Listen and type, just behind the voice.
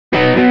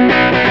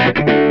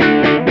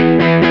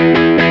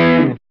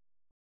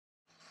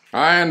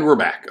And we're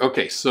back.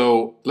 Okay,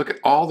 so look at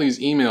all these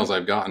emails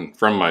I've gotten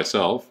from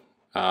myself,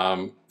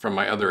 from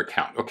my other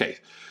account. Okay,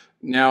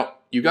 now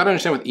you got to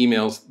understand with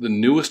emails, the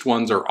newest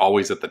ones are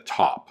always at the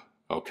top.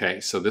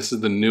 Okay, so this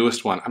is the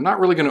newest one. I'm not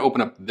really going to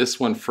open up this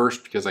one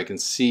first because I can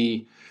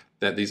see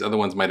that these other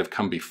ones might have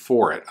come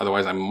before it.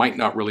 Otherwise, I might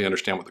not really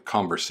understand what the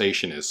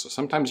conversation is. So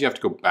sometimes you have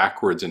to go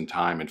backwards in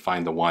time and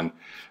find the one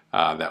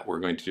that we're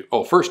going to do.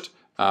 Oh, first,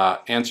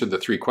 answer the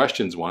 3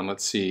 questions one.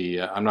 Let's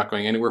see. I'm not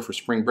going anywhere for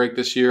spring break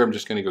this year. I'm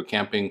just going to go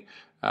camping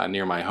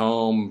near my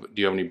home.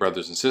 Do you have any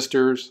brothers and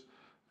sisters?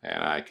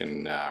 And I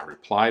can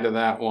reply to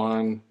that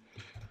one.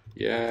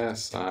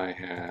 Yes, I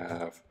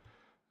have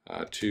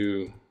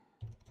 2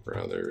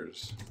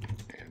 brothers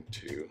and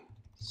 2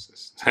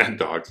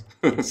 dogs,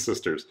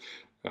 sisters.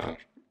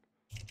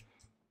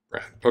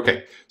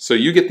 Okay, so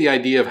you get the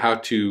idea of how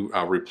to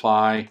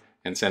reply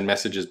and send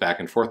messages back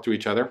and forth to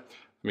each other.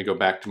 Let me go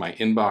back to my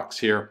inbox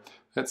here.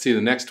 Let's see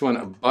the next one,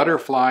 a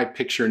butterfly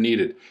picture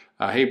needed.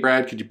 Hey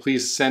Brad, could you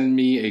please send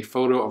me a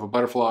photo of a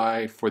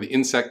butterfly for the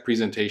insect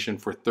presentation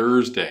for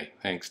Thursday?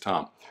 Thanks,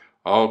 Tom.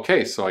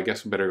 Okay, so I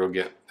guess we better go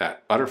get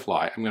that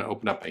butterfly. I'm going to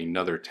open up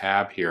another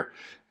tab here.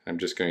 I'm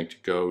just going to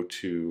go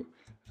to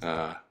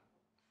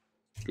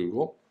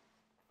Google.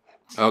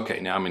 Okay,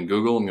 now I'm in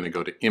Google. I'm going to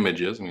go to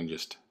Images. I'm going to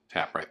just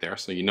tap right there.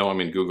 So you know I'm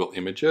in Google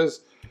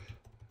Images.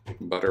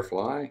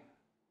 Butterfly.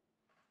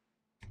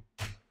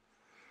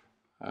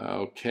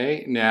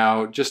 Okay,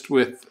 now just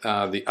with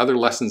the other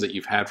lessons that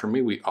you've had from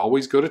me, we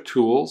always go to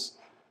Tools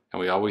and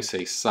we always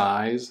say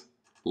Size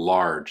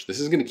Large.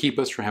 This is going to keep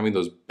us from having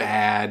those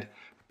bad,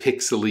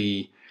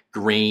 pixely,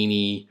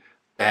 grainy,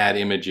 bad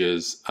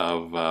images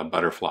of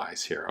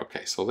butterflies here.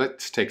 Okay, so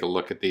let's take a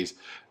look at these.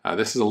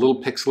 This is a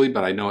little pixely,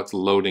 but I know it's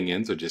loading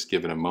in, so just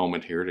give it a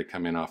moment here to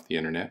come in off the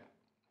internet.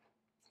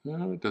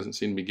 Well, it doesn't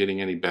seem to be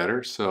getting any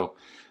better, so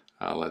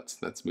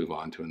let's move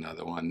on to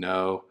another one.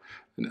 No.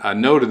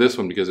 No to this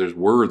one because there's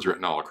words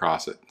written all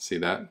across it. See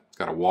that? It's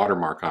got a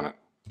watermark on it.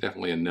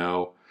 Definitely a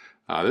no.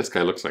 This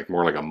guy looks like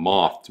more like a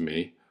moth to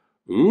me.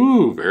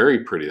 Ooh, very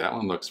pretty. That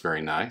one looks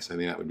very nice. I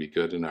think that would be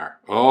good in our...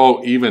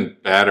 Oh, even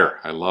better.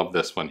 I love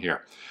this one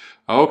here.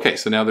 Okay,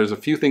 so now there's a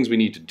few things we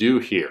need to do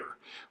here.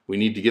 We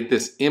need to get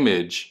this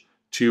image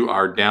to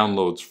our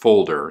downloads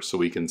folder so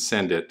we can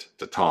send it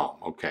to Tom.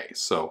 Okay,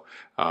 so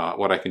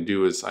what I can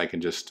do is I can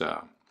just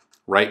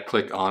right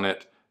click on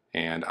it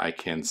and I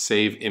can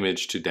save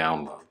image to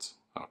downloads.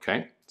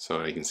 Okay,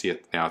 so you can see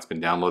it now. It's been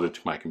downloaded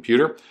to my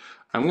computer.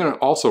 I'm going to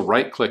also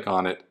right click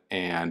on it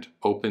and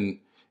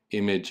open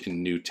image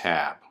in new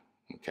tab.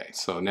 Okay,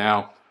 so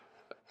now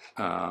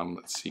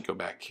let's see, go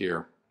back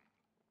here.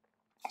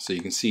 So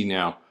you can see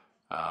now,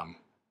 oh,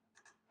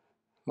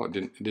 it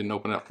didn't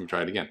open up. Let me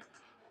try it again.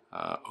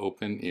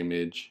 Open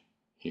image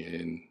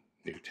in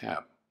new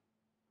tab.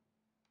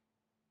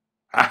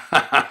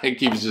 It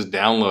keeps just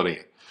downloading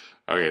it.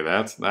 Okay,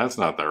 that's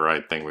not the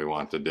right thing we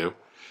want to do.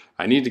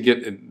 I need to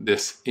get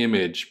this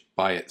image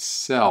by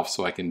itself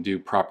so I can do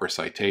proper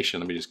citation.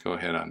 Let me just go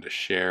ahead on to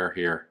share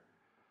here.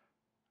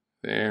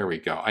 There we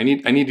go. I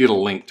need to get a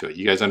link to it.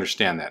 You guys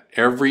understand that.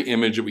 Every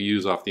image that we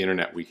use off the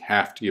internet, we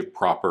have to give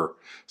proper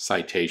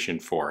citation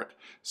for it.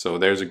 So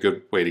there's a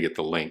good way to get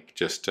the link.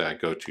 Just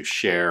go to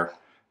share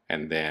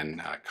and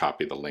then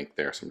copy the link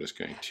there. So I'm just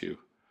going to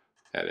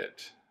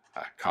edit,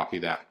 copy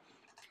that.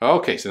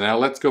 Okay, so now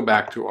let's go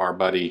back to our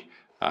buddy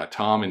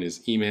Tom and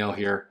his email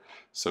here.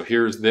 So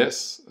here's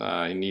this,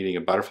 needing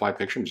a butterfly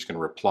picture. I'm just going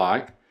to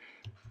reply.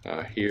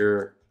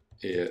 Here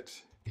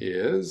it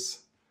is.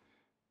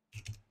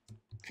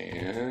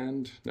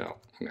 And no,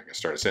 I'm not going to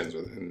start a sentence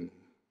with it. And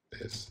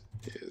this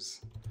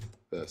is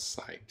the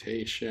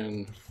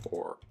citation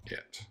for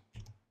it.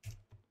 I'm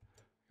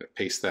going to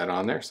paste that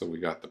on there so we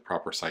got the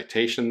proper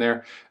citation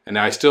there. And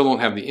now I still don't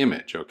have the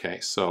image,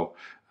 okay? So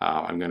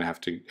I'm going to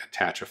have to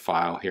attach a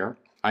file here.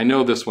 I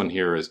know this one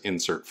here is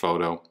insert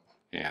photo,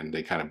 and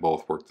they kind of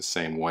both work the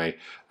same way.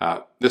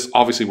 This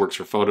obviously works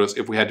for photos.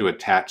 If we had to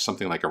attach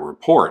something like a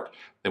report,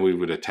 then we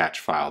would attach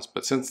files.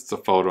 But since it's a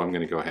photo, I'm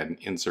going to go ahead and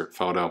insert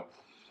photo.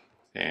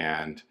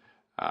 And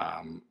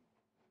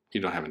you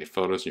don't have any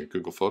photos in your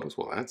Google Photos?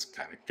 Well, that's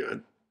kind of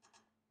good.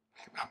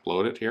 I can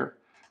upload it here.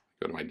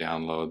 Go to my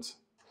downloads.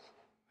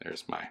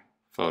 There's my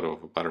photo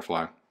of a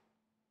butterfly.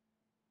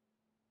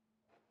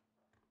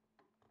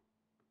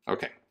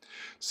 Okay,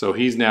 so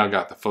he's now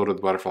got the photo of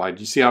the butterfly.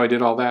 Do you see how I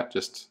did all that?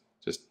 Just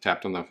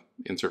tapped on the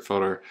insert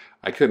photo.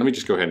 I could, let me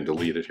just go ahead and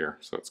delete it here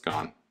so it's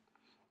gone.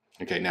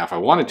 Okay, now if I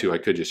wanted to, I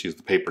could just use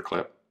the paper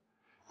clip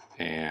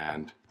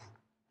and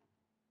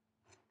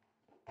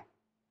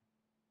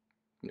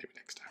maybe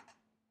next time.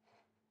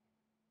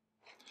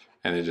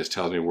 And it just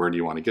tells me where do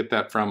you want to get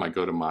that from. I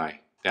go to my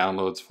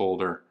downloads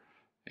folder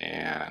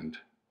and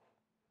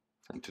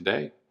from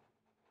today,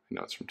 I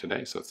know it's from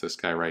today, so it's this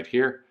guy right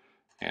here,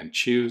 and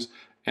choose.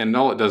 And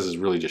all it does is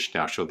really just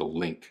now show the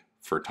link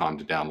for Tom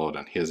to download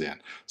on his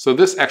end. So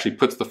this actually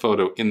puts the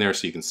photo in there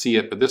so you can see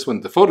it, but this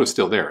one, the photo's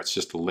still there, it's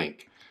just a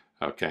link.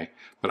 Okay,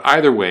 but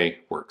either way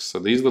works. So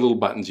these are the little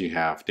buttons you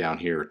have down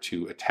here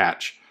to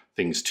attach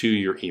things to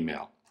your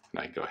email.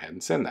 And I go ahead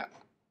and send that.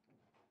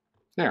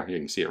 There, you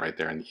can see it right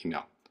there in the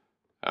email.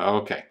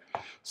 Okay,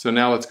 so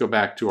now let's go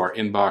back to our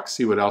inbox,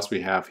 see what else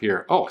we have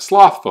here. Oh, a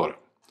sloth photo.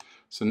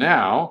 So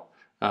now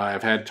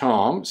I've had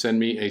Tom send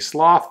me a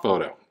sloth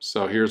photo.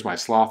 So here's my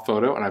sloth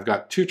photo, and I've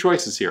got two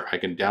choices here. I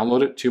can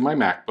download it to my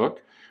MacBook,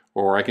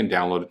 or I can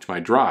download it to my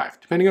drive.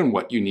 Depending on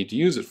what you need to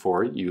use it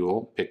for,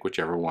 you'll pick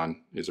whichever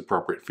one is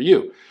appropriate for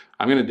you.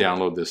 I'm going to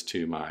download this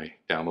to my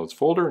downloads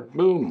folder.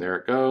 Boom, there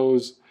it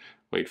goes.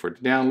 Wait for it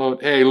to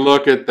download. Hey,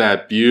 look at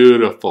that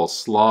beautiful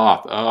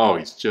sloth. Oh,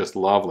 he's just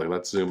lovely.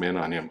 Let's zoom in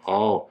on him.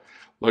 Oh,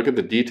 look at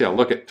the detail.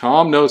 Look at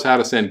Tom knows how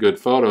to send good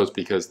photos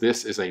because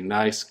this is a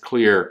nice,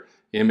 clear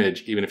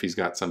image, even if he's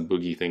got some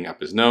boogie thing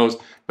up his nose.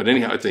 But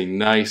anyhow, it's a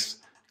nice,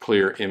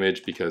 clear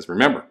image because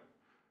remember,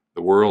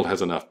 the world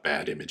has enough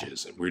bad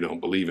images and we don't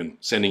believe in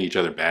sending each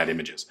other bad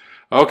images.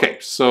 Okay,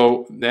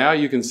 so now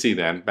you can see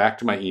then, back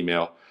to my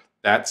email,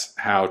 that's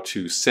how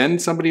to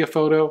send somebody a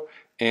photo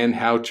and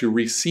how to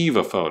receive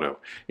a photo.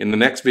 In the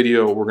next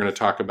video, we're going to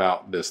talk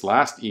about this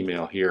last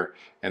email here,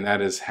 and that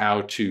is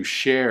how to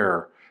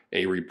share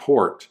a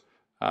report,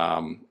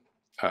 a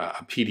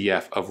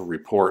PDF of a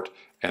report,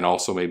 and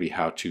also maybe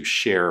how to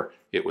share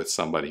it with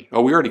somebody.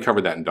 Oh, we already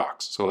covered that in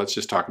Docs, so let's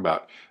just talk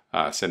about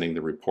sending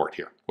the report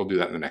here. We'll do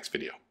that in the next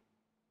video.